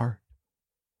entering the heart.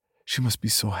 She must be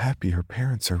so happy her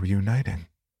parents are reuniting.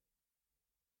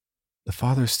 The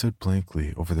father stood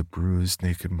blankly over the bruised,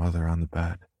 naked mother on the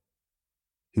bed.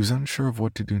 He was unsure of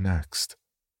what to do next.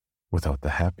 Without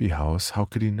the happy house, how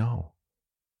could he know?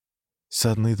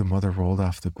 Suddenly, the mother rolled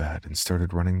off the bed and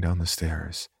started running down the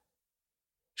stairs.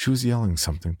 She was yelling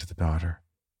something to the daughter.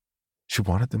 She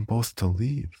wanted them both to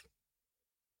leave.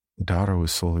 The daughter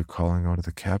was slowly crawling out of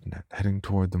the cabinet, heading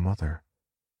toward the mother.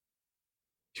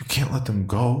 You can't let them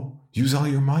go. Use all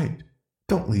your might.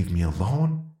 Don't leave me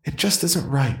alone. It just isn't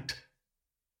right.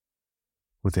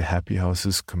 With the happy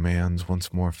house's commands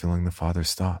once more filling the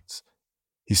father's thoughts,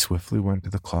 he swiftly went to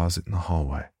the closet in the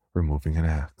hallway, removing an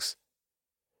axe.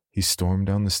 He stormed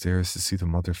down the stairs to see the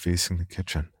mother facing the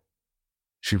kitchen.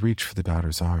 She reached for the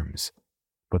daughter's arms,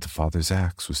 but the father's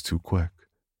axe was too quick.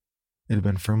 It had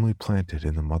been firmly planted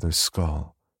in the mother's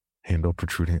skull, handle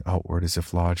protruding outward as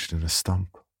if lodged in a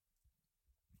stump.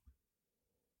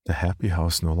 The happy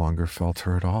house no longer felt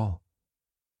her at all.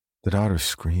 The daughter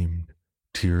screamed,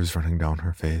 tears running down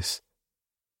her face.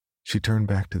 She turned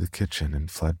back to the kitchen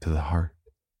and fled to the heart.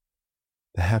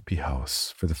 The happy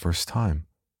house, for the first time,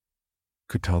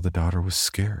 could tell the daughter was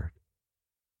scared.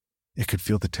 It could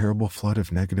feel the terrible flood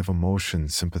of negative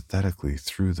emotions sympathetically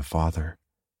through the father.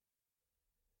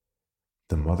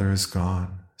 The mother is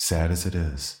gone, sad as it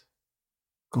is.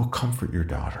 Go comfort your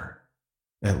daughter.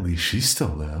 At least she still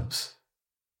lives.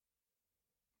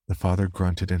 The father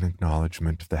grunted in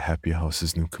acknowledgement of the happy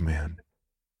house's new command.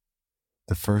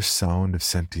 The first sound of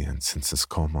sentience since his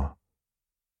coma.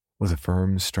 With a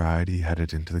firm stride, he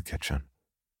headed into the kitchen.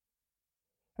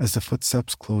 As the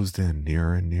footsteps closed in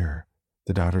nearer and nearer,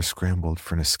 the daughter scrambled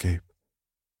for an escape.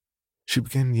 She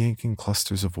began yanking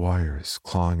clusters of wires,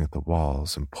 clawing at the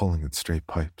walls and pulling at stray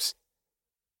pipes.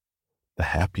 The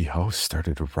happy house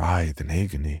started to writhe in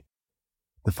agony.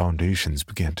 The foundations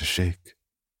began to shake.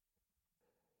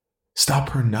 Stop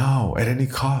her now, at any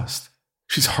cost.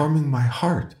 She's harming my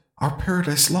heart, our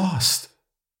paradise lost.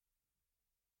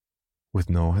 With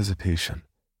no hesitation,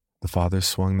 the father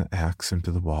swung the axe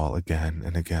into the wall again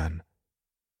and again.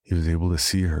 He was able to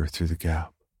see her through the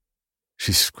gap.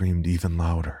 She screamed even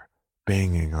louder,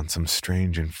 banging on some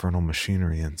strange infernal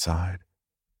machinery inside.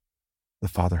 The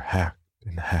father hacked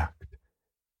and hacked.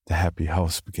 The happy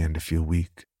house began to feel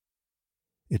weak.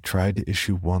 It tried to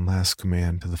issue one last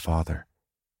command to the father.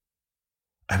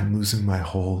 I'm losing my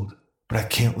hold, but I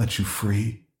can't let you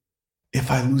free. If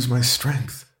I lose my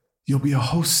strength, you'll be a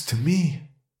host to me.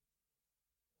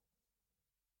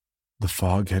 The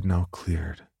fog had now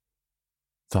cleared.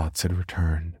 Thoughts had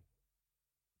returned.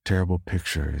 Terrible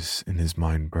pictures in his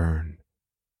mind burned.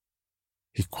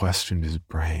 He questioned his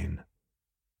brain.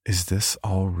 Is this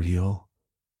all real?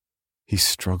 He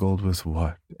struggled with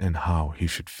what and how he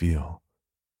should feel.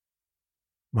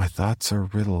 My thoughts are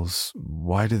riddles.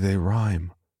 Why do they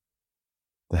rhyme?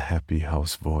 The happy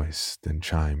house voice then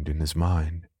chimed in his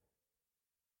mind.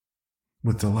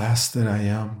 With the last that I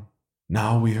am,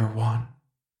 now we are one.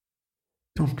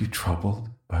 Don't be troubled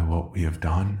by what we have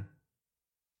done.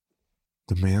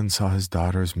 The man saw his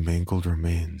daughter's mangled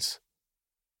remains.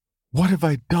 What have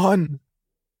I done?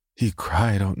 He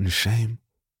cried out in shame.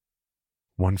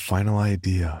 One final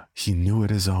idea, he knew it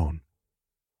his own.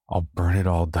 I'll burn it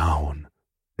all down,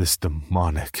 this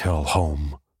demonic hell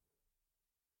home.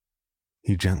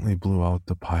 He gently blew out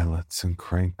the pilots and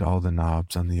cranked all the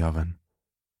knobs on the oven.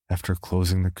 After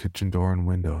closing the kitchen door and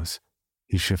windows,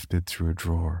 he shifted through a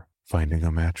drawer, finding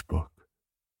a matchbook.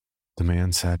 The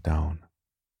man sat down,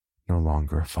 no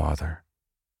longer a father,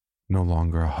 no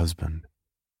longer a husband.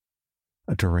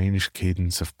 A deranged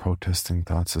cadence of protesting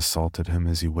thoughts assaulted him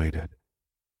as he waited.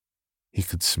 He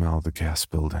could smell the gas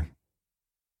building.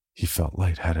 He felt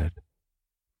lightheaded.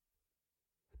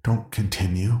 Don't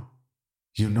continue.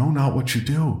 You know not what you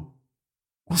do.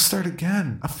 We'll start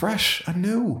again, afresh,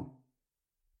 anew.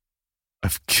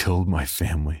 I've killed my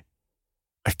family.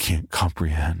 I can't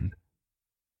comprehend.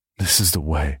 This is the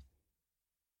way.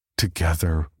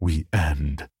 Together we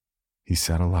end, he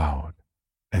said aloud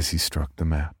as he struck the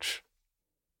match.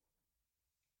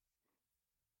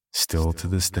 Still to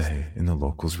this day in the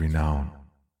locals' renown,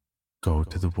 go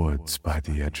to the woods by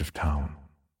the edge of town.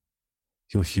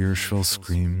 You'll hear shrill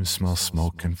screams, smell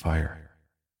smoke and fire.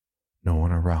 No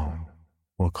one around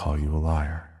will call you a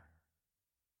liar.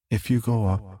 If you go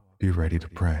up, be ready to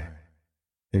pray.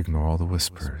 Ignore all the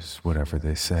whispers, whatever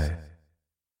they say.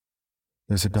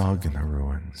 There's a dog in the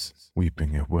ruins,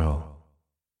 weeping at will,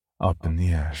 up in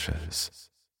the ashes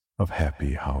of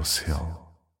Happy House Hill.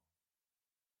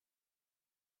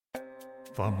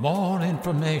 For more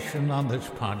information on this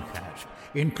podcast,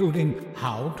 including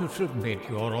how to submit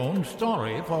your own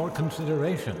story for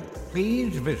consideration,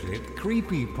 please visit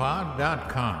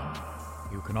creepypod.com.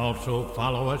 You can also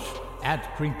follow us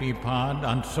at CreepyPod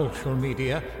on social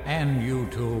media and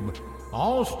YouTube.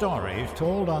 All stories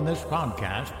told on this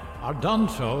podcast are done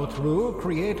so through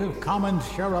Creative Commons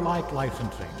Share-alike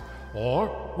licensing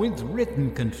or with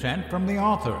written consent from the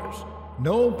authors.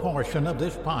 No portion of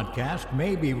this podcast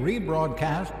may be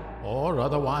rebroadcast or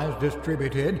otherwise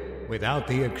distributed without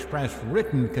the express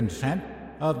written consent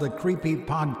of the Creepy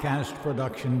Podcast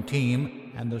production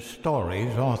team and the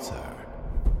story's author.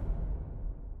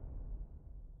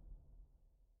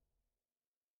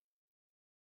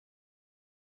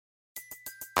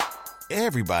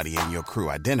 Everybody in your crew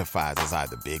identifies as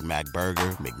either Big Mac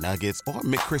Burger, McNuggets, or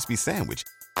McCrispy Sandwich.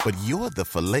 But you're the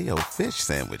Filet-O-Fish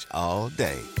Sandwich all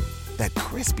day. That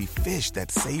crispy fish, that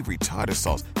savory tartar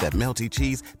sauce, that melty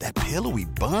cheese, that pillowy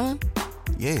bun.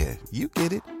 Yeah, you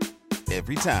get it.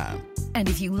 Every time. And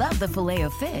if you love the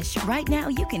Filet-O-Fish, right now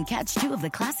you can catch two of the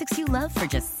classics you love for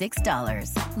just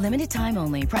 $6. Limited time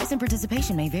only. Price and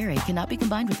participation may vary. Cannot be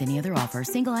combined with any other offer.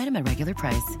 Single item at regular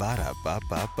price.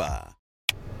 Ba-da-ba-ba-ba.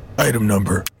 Item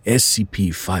number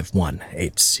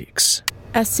SCP-5186.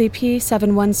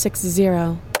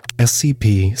 SCP-7160.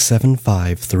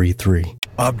 SCP-7533.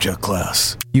 Object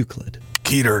Class Euclid.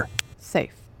 Keter.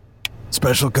 Safe.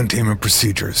 Special Containment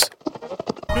Procedures.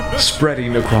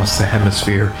 Spreading across the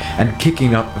hemisphere and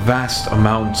kicking up vast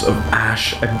amounts of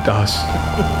ash and dust.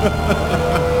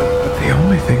 The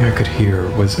only thing I could hear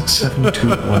was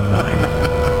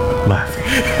 7219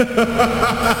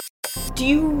 laughing. Do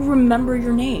you remember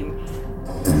your name?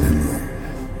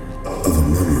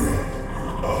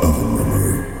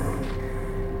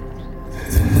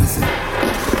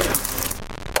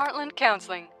 Heartland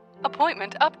Counseling.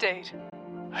 Appointment update.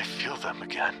 I feel them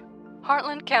again.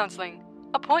 Heartland Counseling.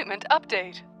 Appointment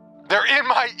update. They're in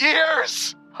my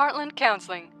ears! Heartland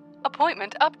Counseling.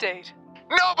 Appointment update.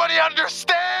 Nobody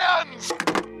understands!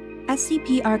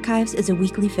 SCP Archives is a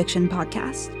weekly fiction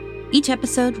podcast. Each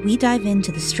episode, we dive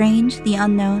into the strange, the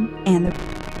unknown, and the...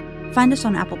 Find us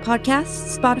on Apple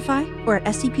Podcasts, Spotify, or at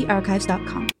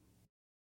scparchives.com.